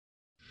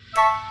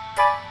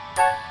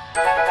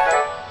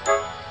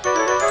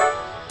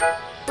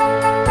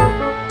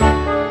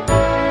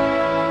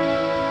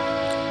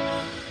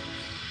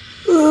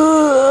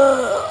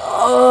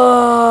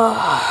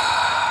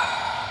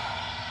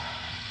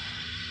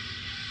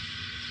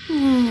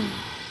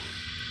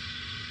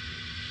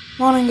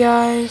Morning,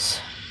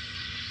 guys.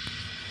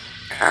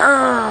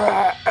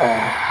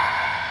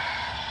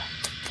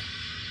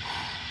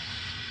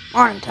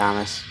 Morning,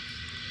 Thomas.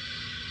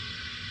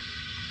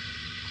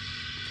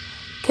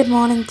 Good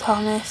morning,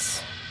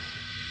 Thomas.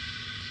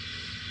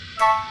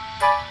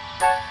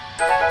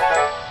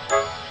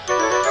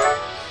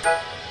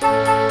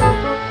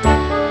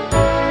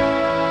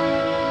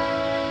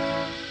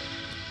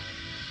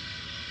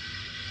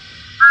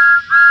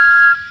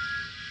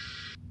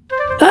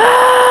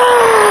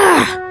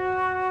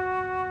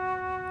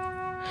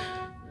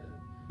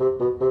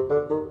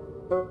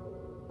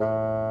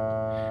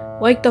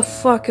 Wake the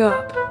fuck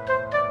up.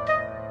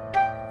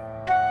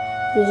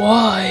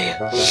 Why?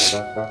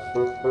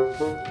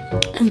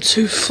 I'm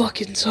too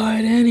fucking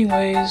tired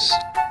anyways.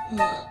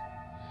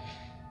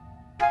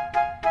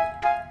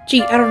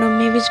 Gee, I don't know,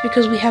 maybe it's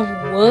because we have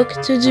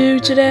work to do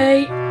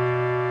today?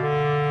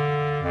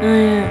 Oh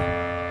yeah.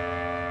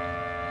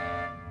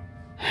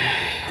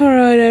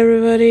 Alright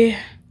everybody,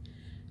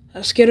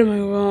 let's get a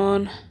move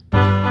on.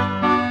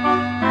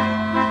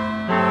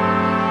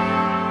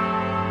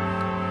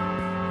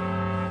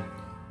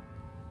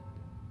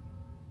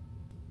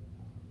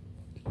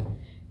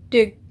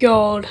 Dear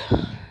God,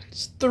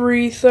 it's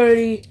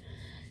 3:30 in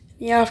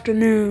the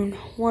afternoon.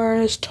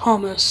 Where is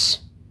Thomas?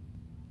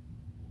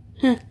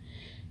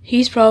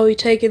 He's probably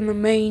taking the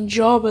main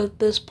job at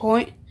this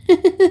point.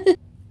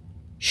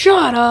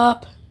 Shut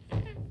up!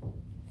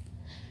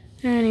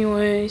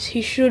 Anyways,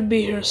 he should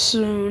be here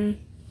soon.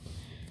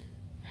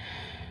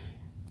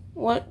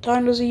 What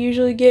time does he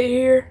usually get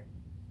here?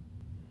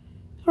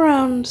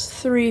 Around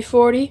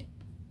 3:40.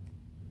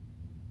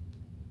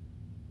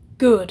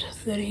 Good,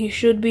 then he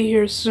should be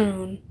here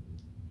soon.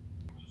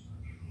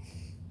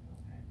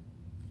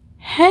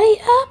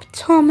 Hurry up,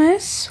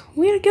 Thomas.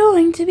 We're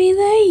going to be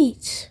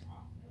late.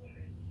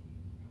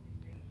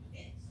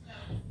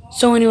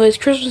 So anyways,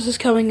 Christmas is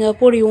coming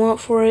up. What do you want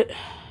for it?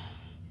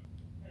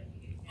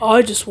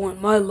 I just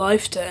want my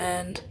life to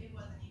end.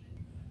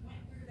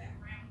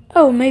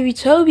 Oh, maybe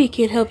Toby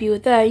can help you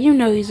with that. You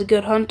know he's a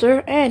good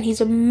hunter, and he's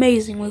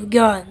amazing with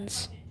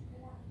guns.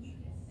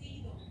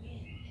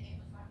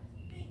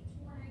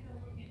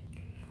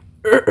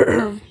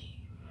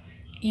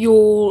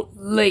 You're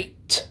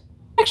late.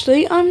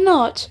 Actually, I'm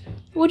not.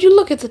 Would you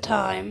look at the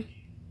time?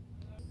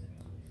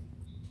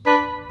 Oh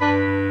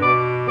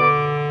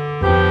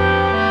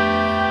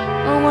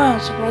wow,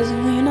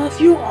 surprisingly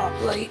enough, you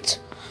aren't late.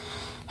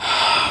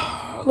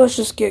 Let's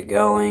just get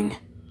going.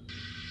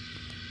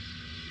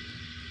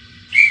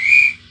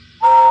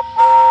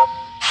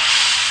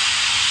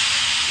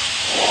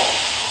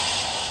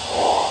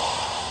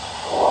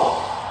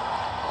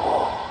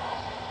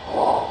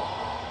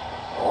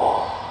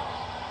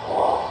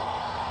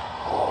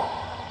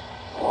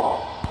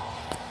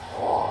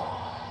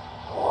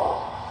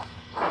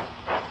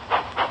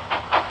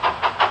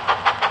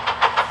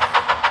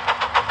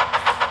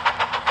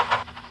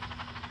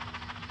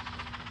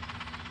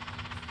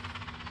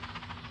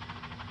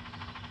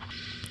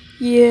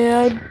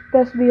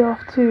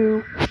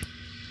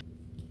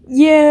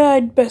 Yeah,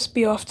 I'd best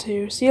be off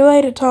too. See you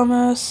later,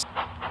 Thomas.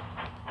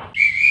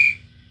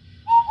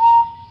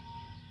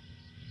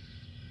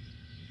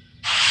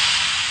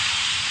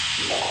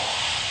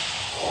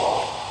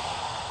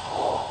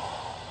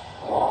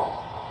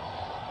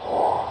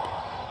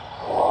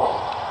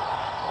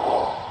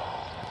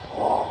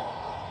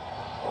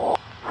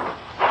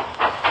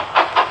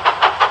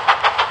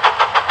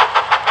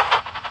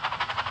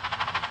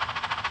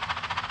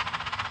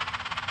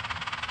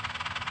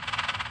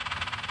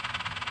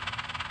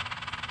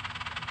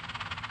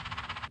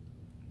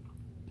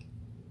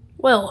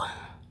 Well,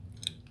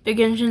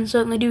 big engines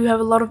certainly do have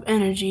a lot of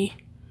energy.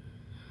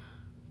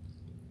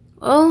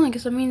 Well, I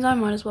guess that means I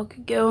might as well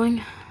get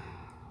going.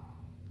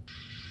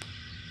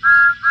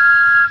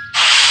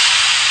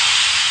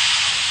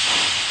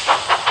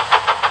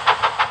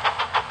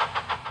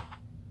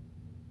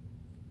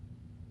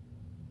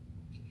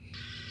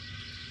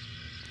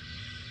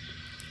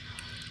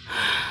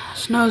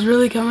 Snow's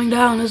really coming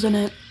down, isn't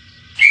it?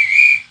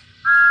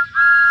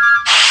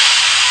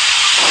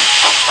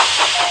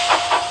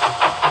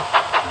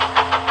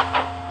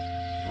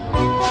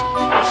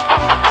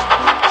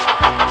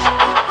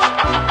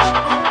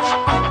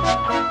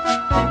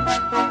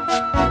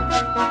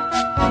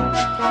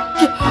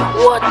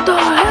 What the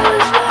hell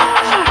is that?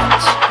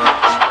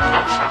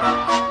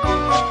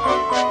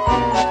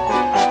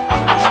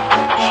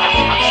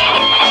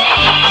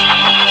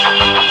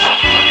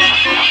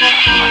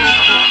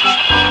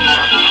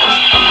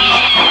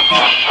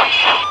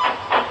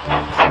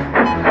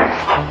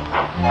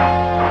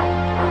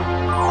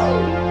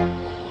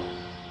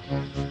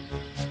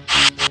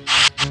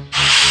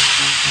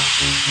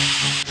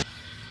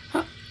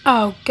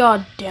 Oh,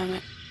 God damn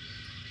it.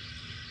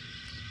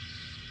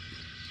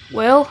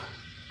 Well,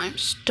 I'm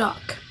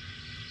stuck.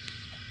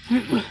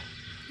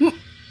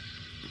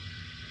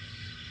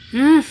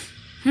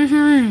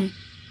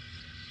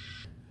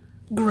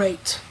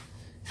 Great.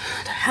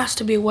 There has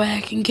to be a way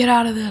I can get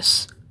out of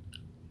this.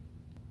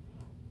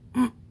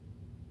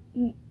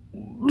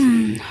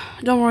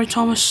 Don't worry,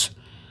 Thomas.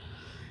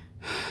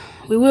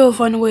 We will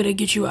find a way to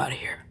get you out of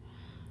here.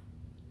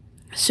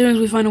 As soon as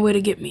we find a way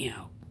to get me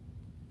out.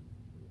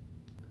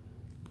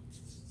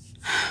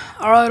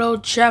 Alright,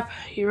 old chap,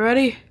 you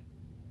ready?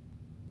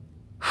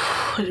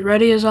 As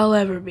ready as I'll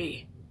ever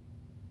be.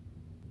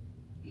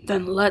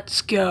 Then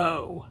let's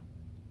go.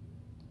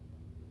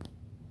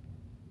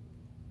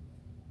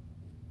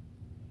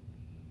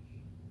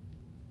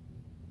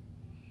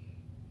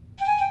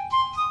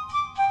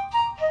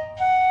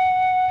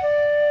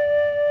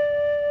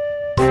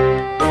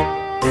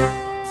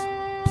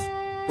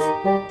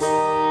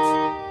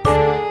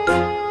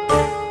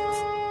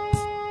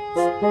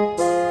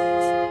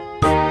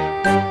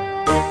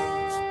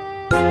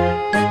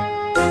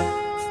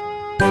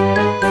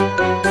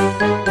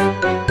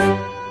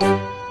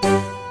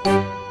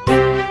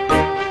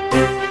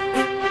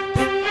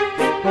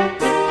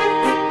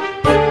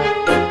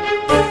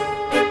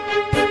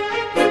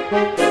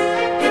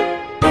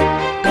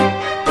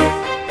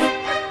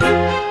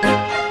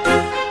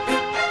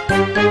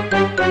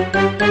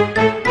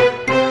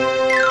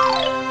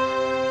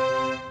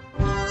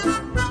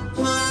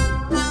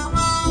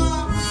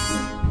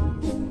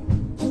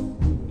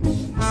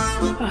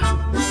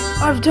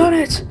 I've done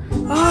it!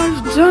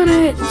 I've done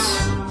it!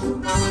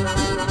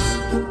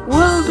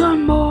 Well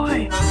done,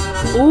 boy!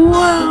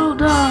 Well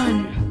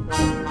done!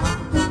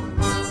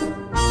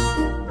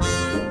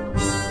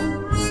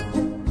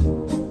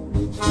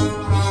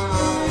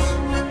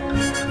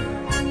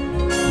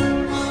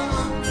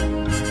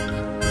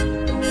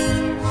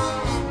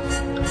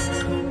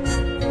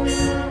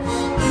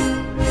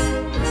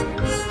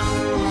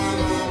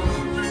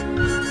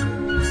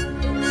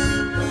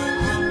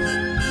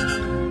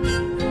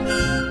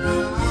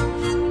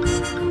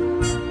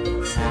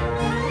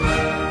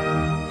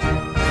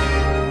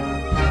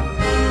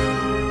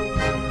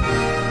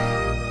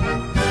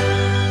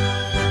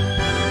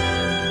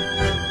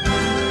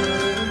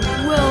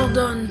 Well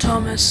done,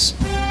 Thomas.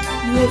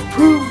 You have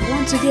proved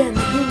once again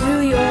that you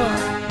really are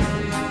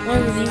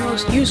one of the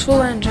most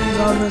useful engines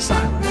on this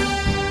island.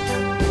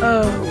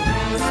 Oh,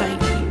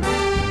 thank you.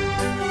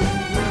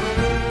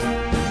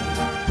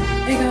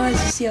 Hey guys,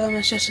 it's the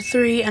LMS Chester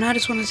 3, and I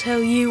just want to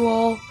tell you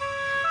all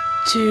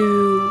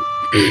to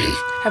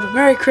have a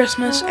Merry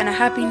Christmas and a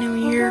Happy New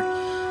Year,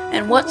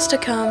 and what's to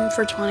come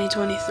for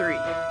 2023.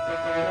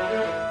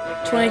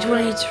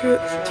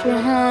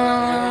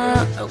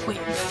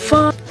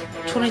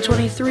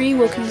 2023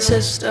 will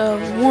consist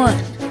of 1.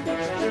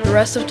 The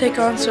rest of Take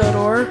on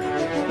Sodor.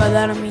 By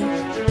that I mean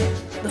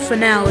the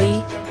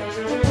finale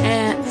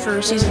and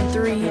for season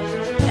 3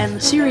 and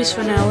the series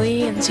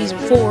finale in season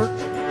 4.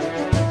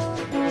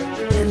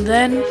 And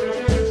then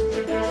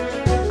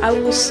I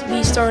will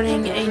be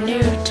starting a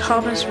new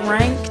Thomas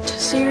ranked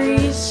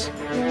series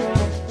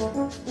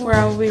where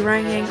I will be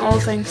ranking all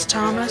things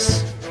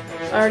Thomas.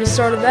 I already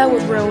started that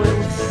with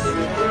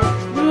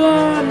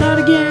not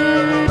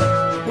again!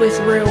 With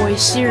Railway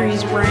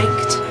Series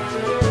ranked.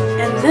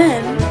 And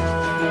then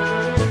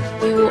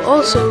we will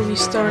also be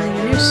starting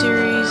a new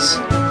series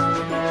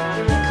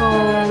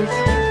called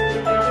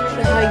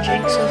The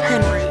Hijinks of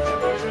Henry,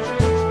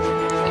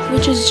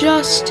 which is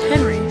just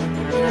Henry,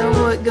 you know,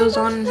 what goes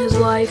on in his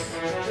life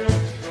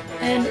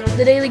and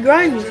the daily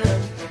grind with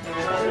him,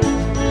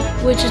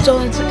 which is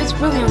it's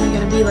really only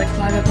going to be like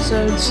 5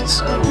 episodes,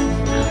 so.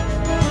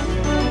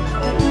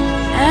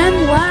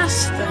 And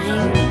last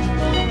thing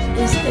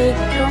is a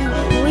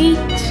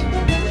complete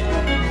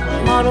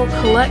model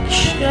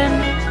collection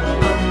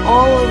of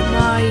all of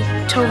my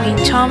Tony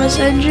Thomas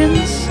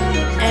engines,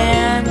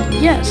 and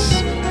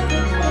yes.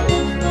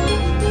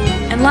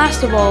 And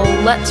last of all,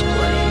 Let's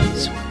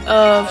Plays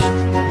of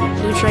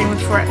Blue Train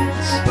with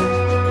Friends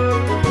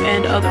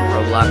and other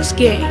Roblox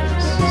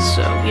games,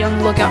 so be on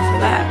the lookout for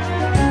that.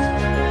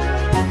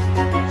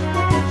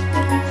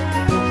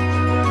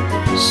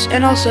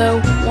 And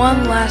also,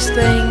 one last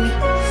thing,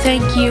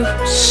 thank you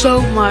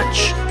so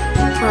much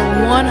for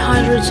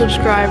 100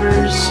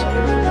 subscribers.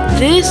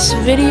 This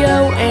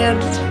video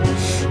and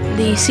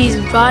the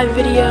Season 5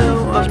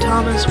 video of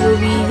Thomas will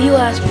be the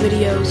last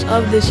videos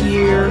of this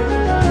year.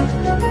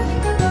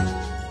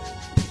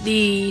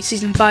 The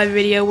Season 5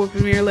 video will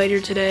premiere later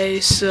today,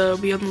 so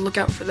be on the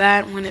lookout for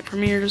that when it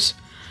premieres.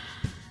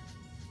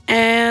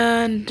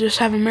 And just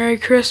have a Merry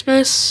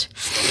Christmas.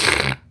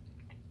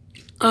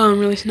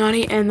 Really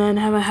snotty, and then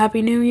have a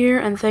Happy New Year,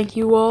 and thank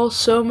you all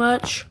so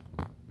much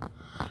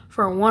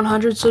for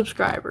 100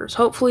 subscribers.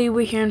 Hopefully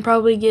we can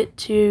probably get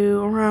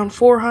to around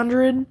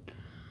 400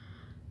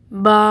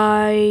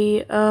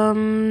 by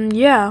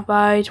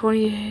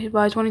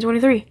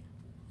 2023.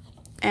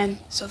 And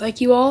so thank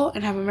you all,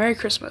 and have a Merry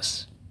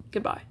Christmas.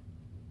 Goodbye.